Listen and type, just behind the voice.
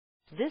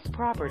This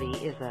property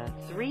is a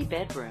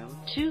 3-bedroom,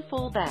 2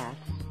 full baths,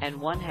 and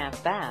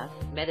 1/2 bath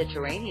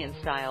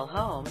Mediterranean-style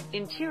home.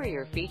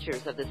 Interior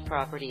features of this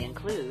property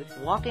include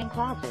walk-in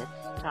closets,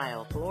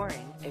 tile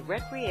flooring, a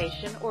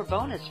recreation or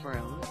bonus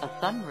room, a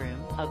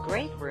sunroom, a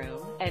great room,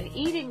 an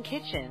eat-in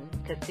kitchen,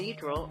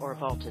 cathedral or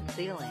vaulted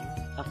ceilings,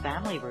 a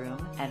family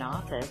room, an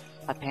office,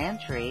 a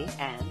pantry,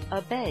 and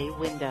a bay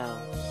window.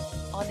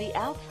 On the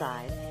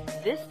outside,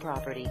 this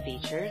property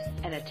features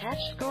an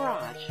attached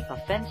garage, a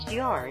fenced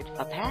yard,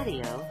 a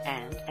patio,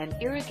 and an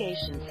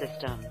irrigation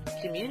system.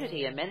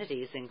 Community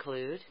amenities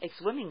include a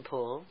swimming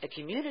pool, a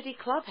community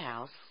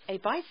clubhouse, a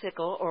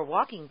bicycle or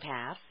walking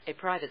path, a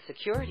private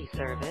security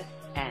service,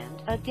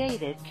 and a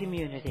gated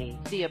community.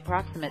 The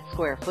approximate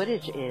square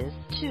footage is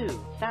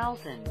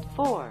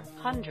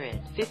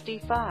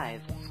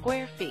 2,455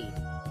 square feet.